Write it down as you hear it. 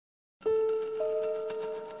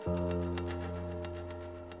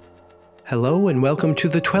Hello and welcome to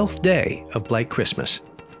the 12th day of Blight Christmas.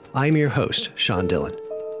 I'm your host, Sean Dillon.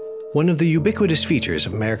 One of the ubiquitous features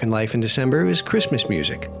of American life in December is Christmas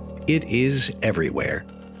music. It is everywhere,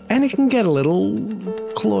 and it can get a little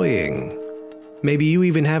cloying. Maybe you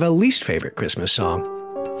even have a least favorite Christmas song.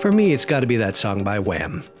 For me, it's got to be that song by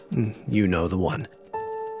Wham. You know the one.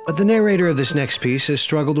 But the narrator of this next piece has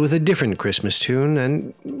struggled with a different Christmas tune,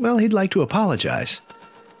 and, well, he'd like to apologize.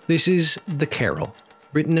 This is The Carol,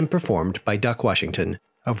 written and performed by Duck Washington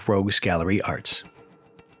of Rogues Gallery Arts.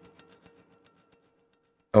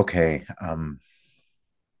 Okay,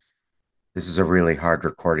 this is a really hard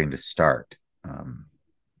recording to start.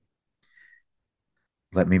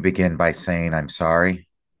 Let me begin by saying I'm sorry.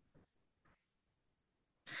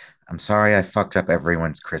 I'm sorry I fucked up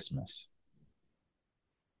everyone's Christmas.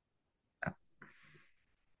 I'm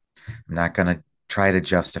not going to try to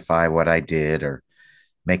justify what I did or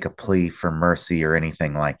make a plea for mercy or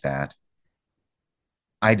anything like that.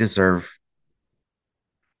 I deserve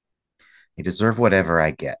I deserve whatever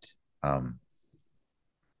I get. Um,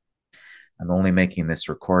 I'm only making this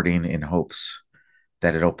recording in hopes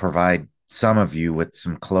that it'll provide some of you with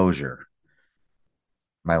some closure.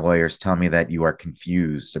 My lawyers tell me that you are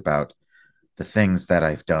confused about the things that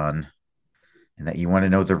I've done and that you want to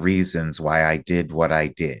know the reasons why I did what I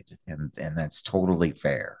did. And that's totally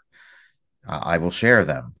fair. I will share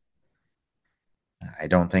them. I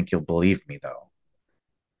don't think you'll believe me, though.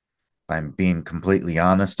 If I'm being completely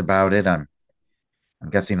honest about it, I'm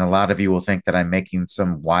guessing a lot of you will think that I'm making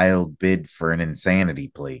some wild bid for an insanity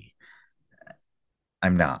plea.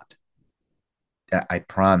 I'm not. I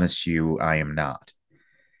promise you, I am not.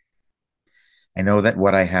 I know that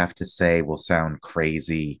what I have to say will sound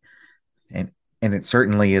crazy, and and it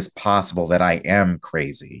certainly is possible that I am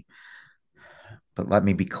crazy. But let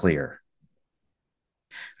me be clear.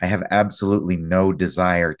 I have absolutely no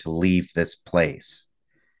desire to leave this place.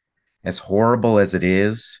 As horrible as it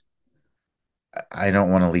is, I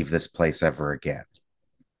don't want to leave this place ever again.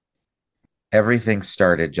 Everything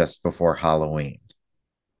started just before Halloween.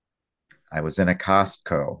 I was in a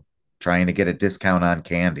Costco trying to get a discount on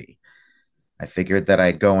candy. I figured that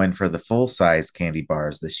I'd go in for the full size candy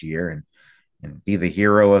bars this year and be the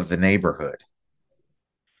hero of the neighborhood.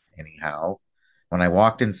 Anyhow, when I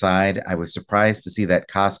walked inside, I was surprised to see that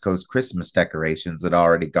Costco's Christmas decorations had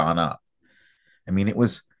already gone up. I mean, it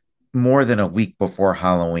was more than a week before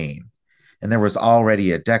Halloween, and there was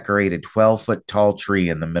already a decorated 12-foot tall tree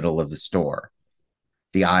in the middle of the store.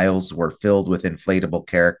 The aisles were filled with inflatable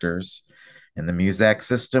characters, and the music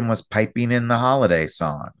system was piping in the holiday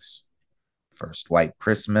songs. First White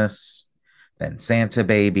Christmas, then Santa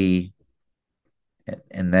Baby,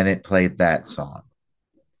 and then it played that song.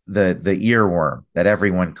 The earworm that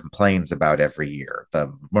everyone complains about every year,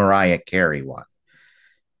 the Mariah Carey one.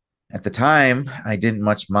 At the time, I didn't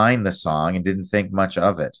much mind the song and didn't think much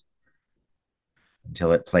of it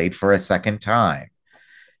until it played for a second time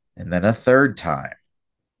and then a third time.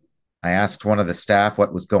 I asked one of the staff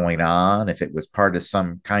what was going on, if it was part of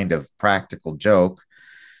some kind of practical joke,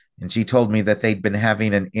 and she told me that they'd been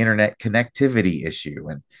having an internet connectivity issue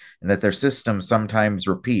and that their system sometimes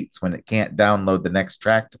repeats when it can't download the next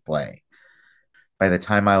track to play. By the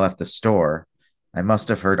time I left the store, I must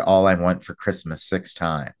have heard All I Want for Christmas 6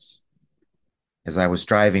 times. As I was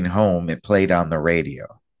driving home, it played on the radio.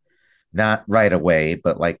 Not right away,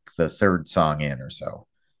 but like the third song in or so.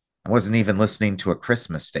 I wasn't even listening to a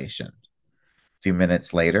Christmas station. A few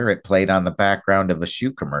minutes later, it played on the background of a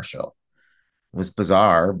shoe commercial. It was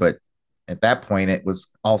bizarre, but at that point, it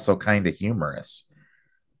was also kind of humorous.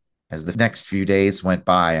 As the next few days went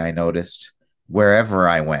by, I noticed wherever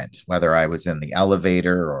I went, whether I was in the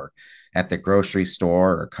elevator or at the grocery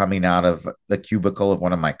store or coming out of the cubicle of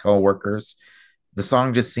one of my coworkers, the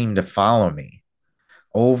song just seemed to follow me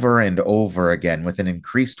over and over again with an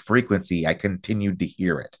increased frequency. I continued to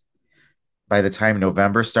hear it. By the time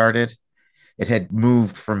November started, it had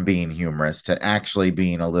moved from being humorous to actually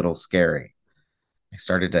being a little scary. I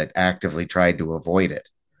started to actively try to avoid it.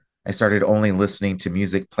 I started only listening to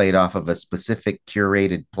music played off of a specific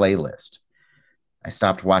curated playlist. I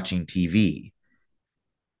stopped watching TV.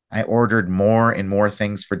 I ordered more and more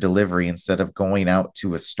things for delivery instead of going out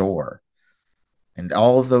to a store. And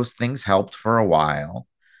all of those things helped for a while.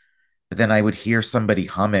 But then I would hear somebody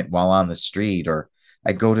hum it while on the street, or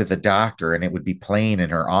I'd go to the doctor and it would be playing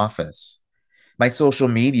in her office. My social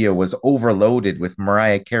media was overloaded with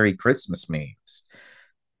Mariah Carey Christmas memes.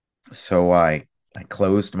 So I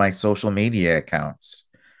closed my social media accounts.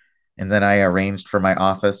 And then I arranged for my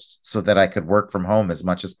office so that I could work from home as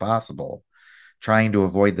much as possible. Trying to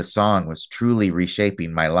avoid the song was truly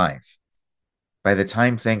reshaping my life. By the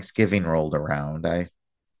time Thanksgiving rolled around, I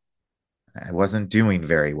wasn't doing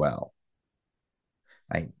very well.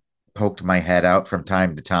 I poked my head out from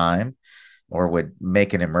time to time or would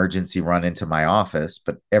make an emergency run into my office,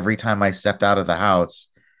 but every time I stepped out of the house,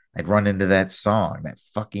 I'd run into that song, that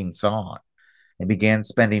fucking song. I began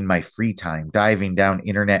spending my free time diving down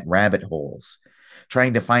internet rabbit holes,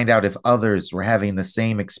 trying to find out if others were having the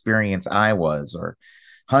same experience I was, or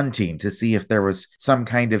hunting to see if there was some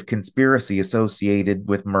kind of conspiracy associated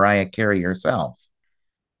with Mariah Carey herself.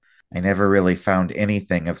 I never really found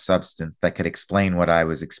anything of substance that could explain what I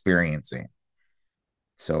was experiencing.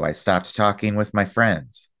 So I stopped talking with my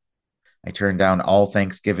friends. I turned down all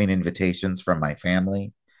Thanksgiving invitations from my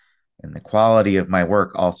family, and the quality of my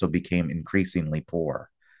work also became increasingly poor.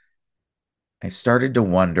 I started to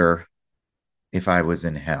wonder if I was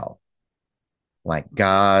in hell, like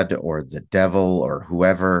God or the devil or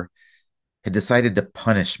whoever had decided to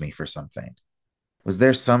punish me for something. Was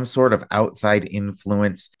there some sort of outside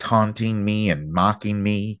influence taunting me and mocking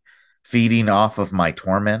me, feeding off of my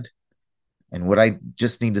torment? And would I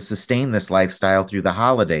just need to sustain this lifestyle through the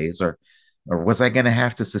holidays, or was I going to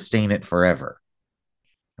have to sustain it forever?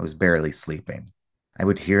 I was barely sleeping. I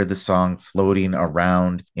would hear the song floating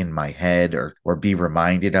around in my head or be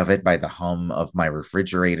reminded of it by the hum of my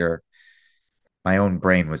refrigerator. My own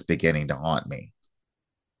brain was beginning to haunt me.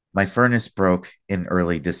 My furnace broke in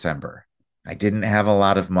early December. I didn't have a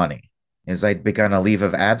lot of money, as I'd begun a leave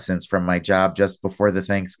of absence from my job just before the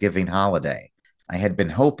Thanksgiving holiday. I had been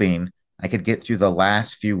hoping I could get through the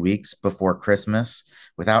last few weeks before Christmas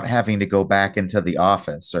without having to go back into the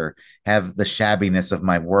office or have the shabbiness of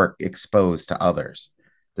my work exposed to others.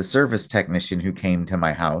 The service technician who came to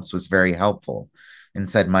my house was very helpful and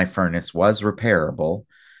said my furnace was repairable,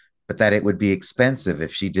 but that it would be expensive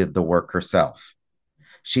if she did the work herself.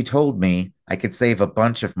 She told me I could save a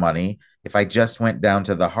bunch of money if I just went down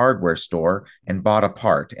to the hardware store and bought a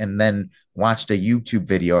part and then watched a YouTube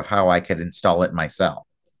video of how I could install it myself.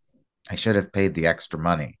 I should have paid the extra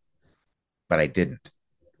money, but I didn't.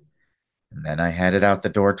 And then I headed out the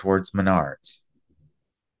door towards Menards.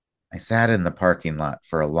 I sat in the parking lot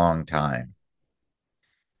for a long time,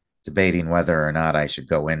 debating whether or not I should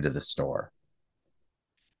go into the store.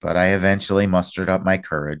 But I eventually mustered up my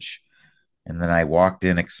courage, and then I walked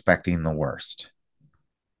in expecting the worst.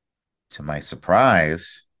 To my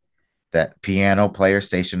surprise, that piano player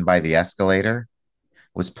stationed by the escalator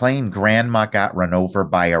was playing Grandma Got Run Over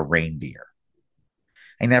by a Reindeer.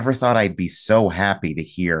 I never thought I'd be so happy to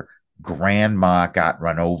hear Grandma Got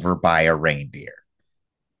Run Over by a Reindeer.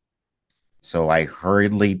 So I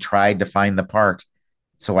hurriedly tried to find the part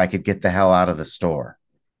so I could get the hell out of the store.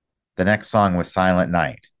 The next song was Silent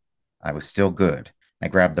Night. I was still good. I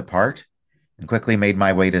grabbed the part and quickly made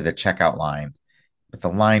my way to the checkout line, but the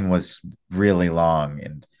line was really long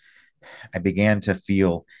and I began to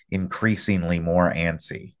feel increasingly more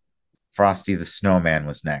antsy. Frosty the Snowman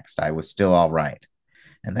was next. I was still all right.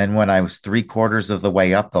 And then when I was 3/4 of the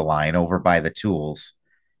way up the line over by the tools,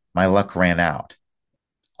 my luck ran out.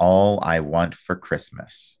 All I Want for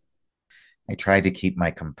Christmas. I tried to keep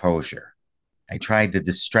my composure. I tried to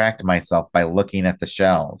distract myself by looking at the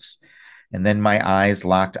shelves, and then my eyes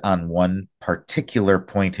locked on one particular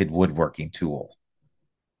pointed woodworking tool,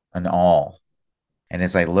 an awl. And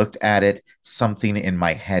as I looked at it, something in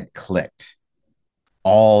my head clicked.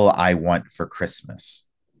 All I Want for Christmas.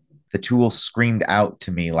 The tool screamed out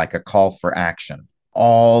to me like a call for action.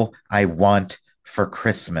 All I want for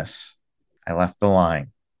Christmas. I left the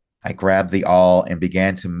line. I grabbed the awl and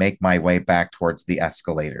began to make my way back towards the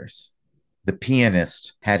escalators. The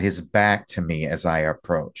pianist had his back to me as I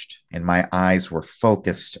approached, and my eyes were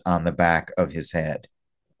focused on the back of his head.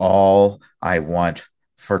 All I Want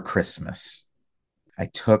for Christmas. I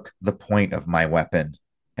took the point of my weapon,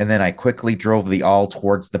 and then I quickly drove the awl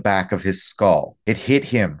towards the back of his skull. It hit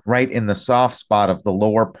him right in the soft spot of the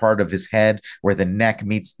lower part of his head where the neck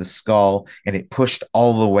meets the skull, and it pushed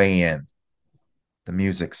all the way in. The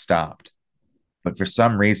music stopped, but for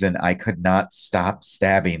some reason, I could not stop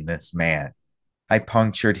stabbing this man. I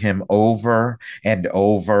punctured him over and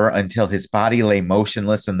over until his body lay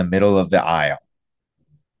motionless in the middle of the aisle.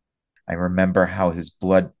 I remember how his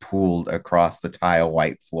blood pooled across the tile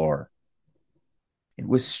white floor. It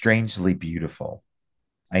was strangely beautiful.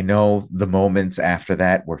 I know the moments after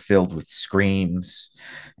that were filled with screams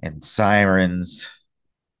and sirens,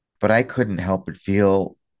 but I couldn't help but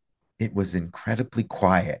feel it was incredibly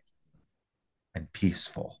quiet and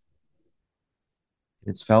peaceful.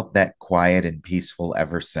 It's felt that quiet and peaceful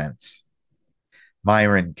ever since.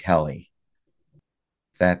 Myron Kelly.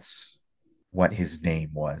 That's what his name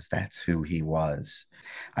was. That's who he was.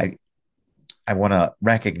 I I want to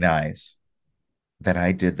recognize that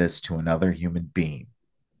I did this to another human being,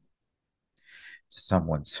 to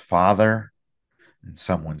someone's father, and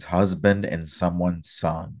someone's husband, and someone's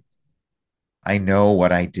son. I know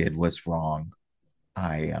what I did was wrong.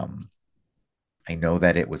 I know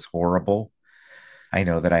that it was horrible. I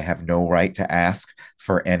know that I have no right to ask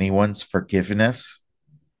for anyone's forgiveness.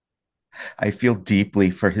 I feel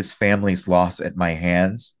deeply for his family's loss at my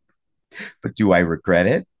hands, but do I regret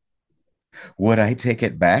it? Would I take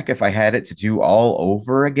it back if I had it to do all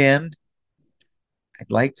over again?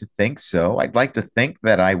 I'd like to think so. I'd like to think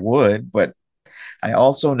that I would, but I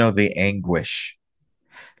also know the anguish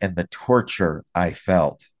and the torture I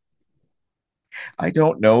felt. I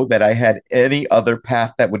don't know that I had any other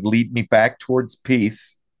path that would lead me back towards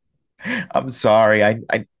peace. I'm sorry.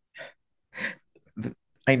 I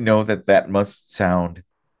know that that must sound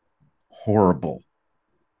horrible.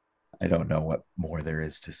 I don't know what more there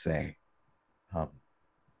is to say. Um,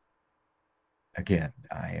 again,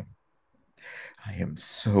 I am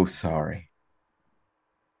so sorry.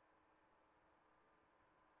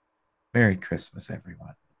 Merry Christmas,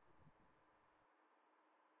 everyone.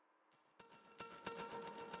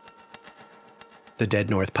 The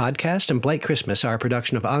Dead North podcast and Blight Christmas are a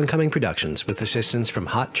production of Oncoming Productions with assistance from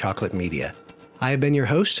Hot Chocolate Media. I have been your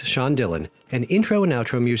host, Sean Dillon, and intro and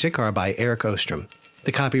outro music are by Eric Ostrom.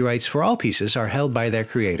 The copyrights for all pieces are held by their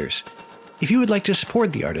creators. If you would like to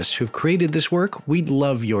support the artists who've created this work, we'd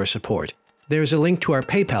love your support. There's a link to our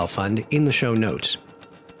PayPal fund in the show notes.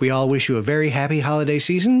 We all wish you a very happy holiday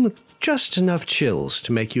season with just enough chills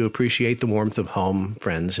to make you appreciate the warmth of home,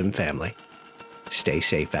 friends, and family. Stay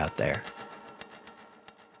safe out there.